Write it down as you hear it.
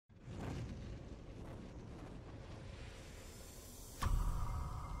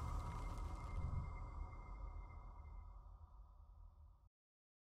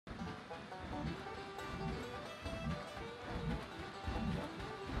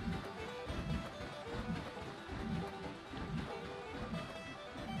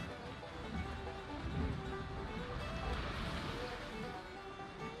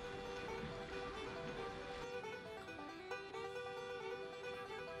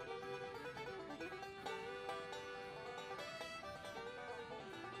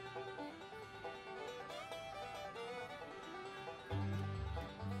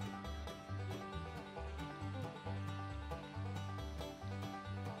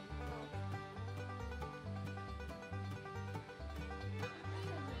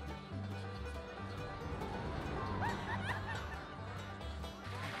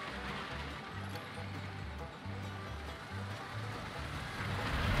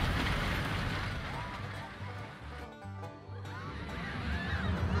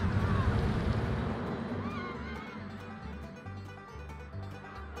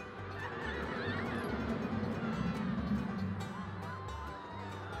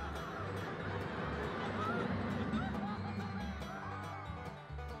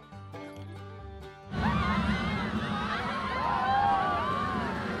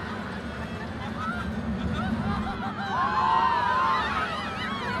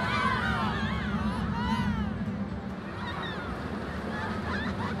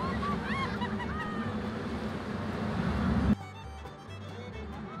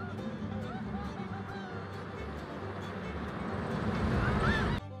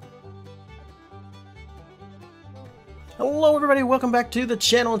Hello everybody, welcome back to the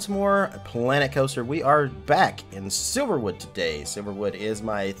channel and some more Planet Coaster. We are back in Silverwood today. Silverwood is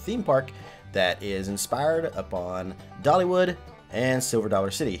my theme park that is inspired upon Dollywood and Silver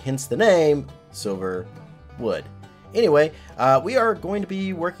Dollar City, hence the name Silverwood. Anyway, we are going to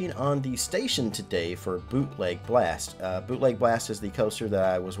be working on the station today for Bootleg Blast. Bootleg Blast is the coaster that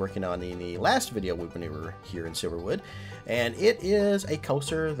I was working on in the last video when we were here in Silverwood, and it is a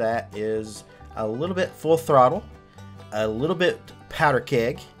coaster that is a little bit full throttle, a little bit powder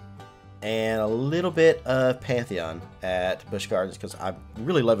keg, and a little bit of Pantheon at Busch Gardens, because I'm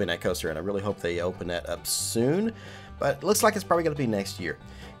really loving that coaster and I really hope they open that up soon, but it looks like it's probably going to be next year.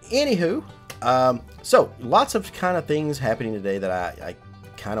 Anywho, so lots of kind of things happening today that I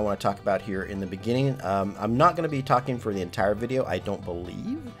kind of want to talk about here in the beginning. I'm not going to be talking for the entire video, I don't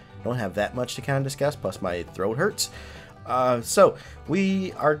believe. I don't have that much to kind of discuss, plus my throat hurts. So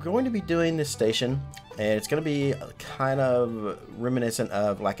we are going to be doing this station, and it's going to be kind of reminiscent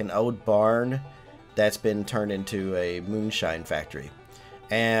of like an old barn that's been turned into a moonshine factory.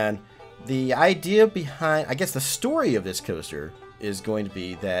 And the idea behind, I guess the story of this coaster is going to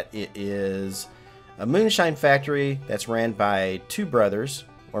be that it is a moonshine factory that's ran by two brothers,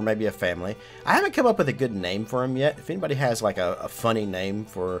 or maybe a family. I haven't come up with a good name for them yet. If anybody has like a funny name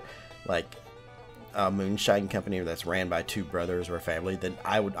for like a moonshine company that's ran by two brothers or a family, then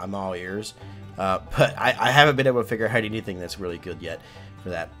I'm all ears. But I haven't been able to figure out anything that's really good yet for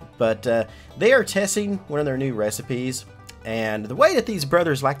that. But they are testing one of their new recipes, and the way that these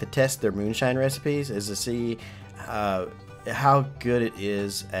brothers like to test their moonshine recipes is to see how good it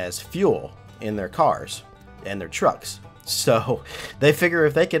is as fuel in their cars and their trucks. So they figure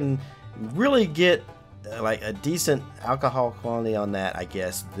if they can really get like a decent alcohol quality on that, I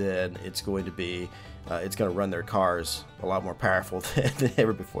guess, then it's going to be it's going to run their cars a lot more powerful than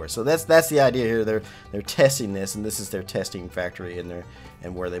ever before. So that's the idea here. They're testing this, and this is their testing factory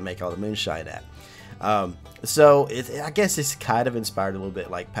and where they make all the moonshine at. So I guess it's kind of inspired a little bit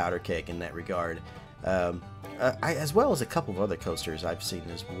like Powder Keg in that regard, as well as a couple of other coasters I've seen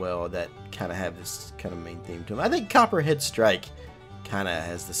as well that kind of have this kind of main theme to them. I think Copperhead Strike kind of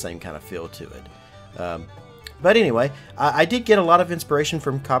has the same kind of feel to it. But anyway, I did get a lot of inspiration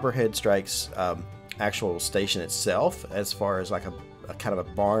from Copperhead Strike's actual station itself, as far as like a kind of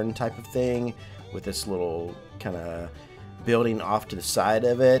a barn type of thing with this little kind of building off to the side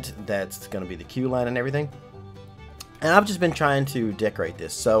of it that's going to be the queue line and everything. And I've just been trying to decorate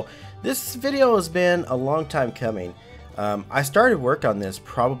this. So this video has been a long time coming. I started work on this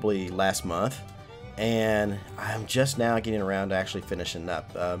probably last month, and I'm just now getting around to actually finishing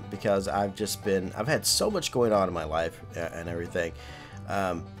up because I've had so much going on in my life and everything.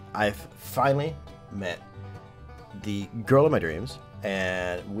 I've finally met the girl of my dreams,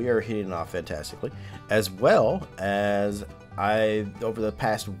 and we are hitting it off fantastically, as well as over the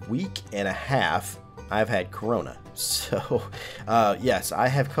past week and a half I've had corona. So yes, I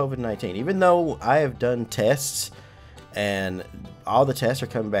have COVID-19, even though I have done tests and all the tests are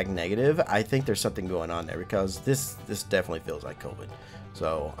coming back negative. I think there's something going on there, because this definitely feels like COVID.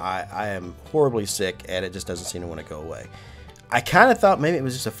 So I am horribly sick, and it just doesn't seem to want to go away. I kind of thought maybe it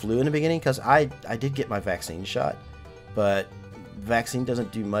was just a flu in the beginning, because I did get my vaccine shot, but vaccine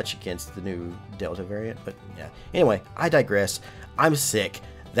doesn't do much against the new Delta variant. But yeah, anyway, I digress. I'm sick.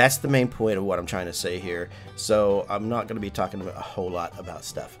 That's the main point of what I'm trying to say here. So I'm not going to be talking a whole lot about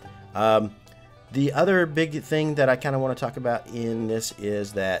stuff. The other big thing that I kind of want to talk about in this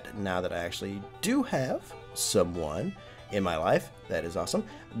is that now that I actually do have someone in my life that is awesome,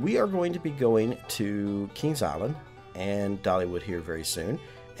 we are going to be going to Kings Island and Dollywood here very soon,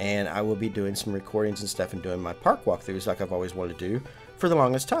 and I will be doing some recordings and stuff and doing my park walkthroughs like I've always wanted to do for the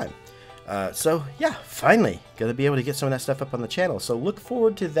longest time. So yeah, finally gonna be able to get some of that stuff up on the channel, so look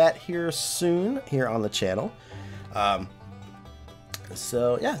forward to that here soon here on the channel.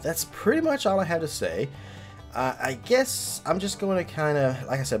 So yeah, that's pretty much all I have to say. I guess I'm just going to kind of,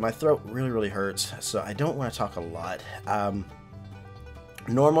 like I said, my throat really hurts, so I don't want to talk a lot.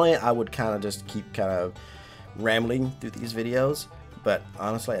 Normally I would kind of just keep kind of rambling through these videos, but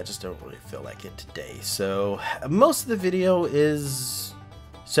honestly I just don't really feel like it today. So most of the video is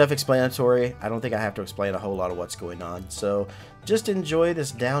self-explanatory. I don't think I have to explain a whole lot of what's going on, so just enjoy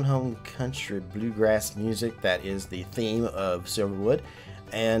this down-home country bluegrass music that is the theme of Silverwood,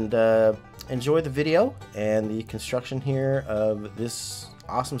 and enjoy the video and the construction here of this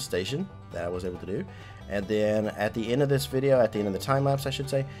awesome station that I was able to do. And then at the end of this video, at the end of the time-lapse I should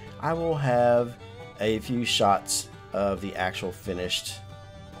say, I will have a few shots of the actual finished,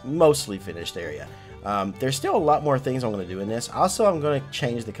 mostly finished area. There's still a lot more things I'm going to do in this. Also, I'm going to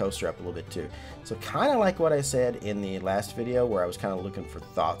change the coaster up a little bit too. So kind of like what I said in the last video, where I was kind of looking for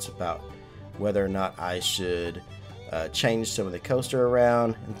thoughts about whether or not I should change some of the coaster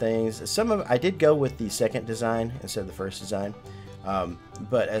around and things. I did go with the second design instead of the first design.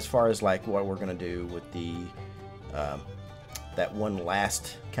 But as far as like what we're going to do with the that one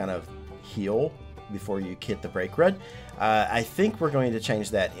last kind of heel before you hit the brake run, I think we're going to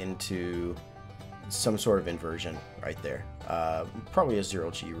change that into some sort of inversion right there. Probably a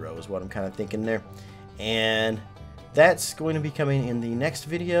 0G row is what I'm kind of thinking there. And that's going to be coming in the next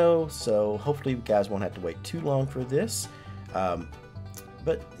video, so hopefully you guys won't have to wait too long for this.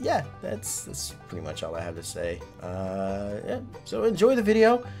 But yeah, that's pretty much all I have to say. Yeah, so enjoy the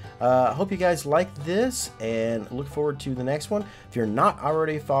video. I hope you guys like this and look forward to the next one. If you're not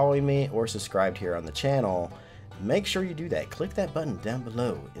already following me or subscribed here on the channel, make sure you do that. Click that button down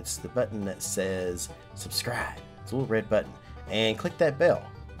below. It's the button that says subscribe. It's a little red button. And click that bell.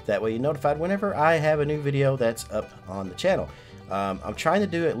 That way you're notified whenever I have a new video that's up on the channel. I'm trying to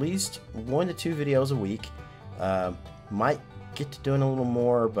do at least 1 to 2 videos a week. Might get to doing a little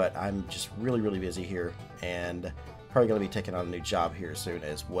more, but I'm just really busy here, and probably going to be taking on a new job here soon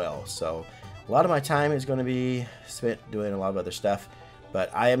as well. So a lot of my time is going to be spent doing a lot of other stuff, but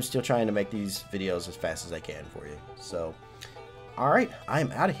I am still trying to make these videos as fast as I can for you. So alright,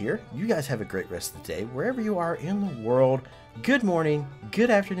 I'm out of here. You guys have a great rest of the day wherever you are in the world. Good morning, good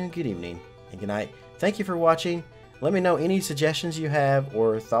afternoon, good evening, and good night. Thank you for watching. Let me know any suggestions you have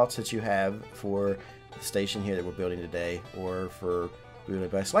or thoughts that you have for the station here that we're building today, or for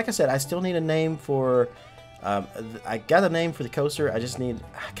Bootleg Blast. Like I said, I still need a name for I got a name for the coaster. I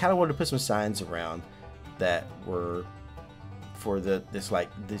kind of wanted to put some signs around that were for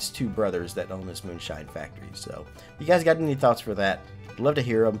these two brothers that own this moonshine factory. So you guys got any thoughts for that? I'd love to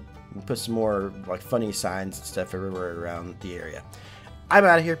hear them. We'll put some more like funny signs and stuff everywhere around the area. I'm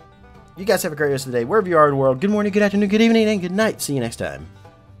out of here. You guys have a great rest of the day wherever you are in the world. Good morning, good afternoon, good evening, and good night. See you next time.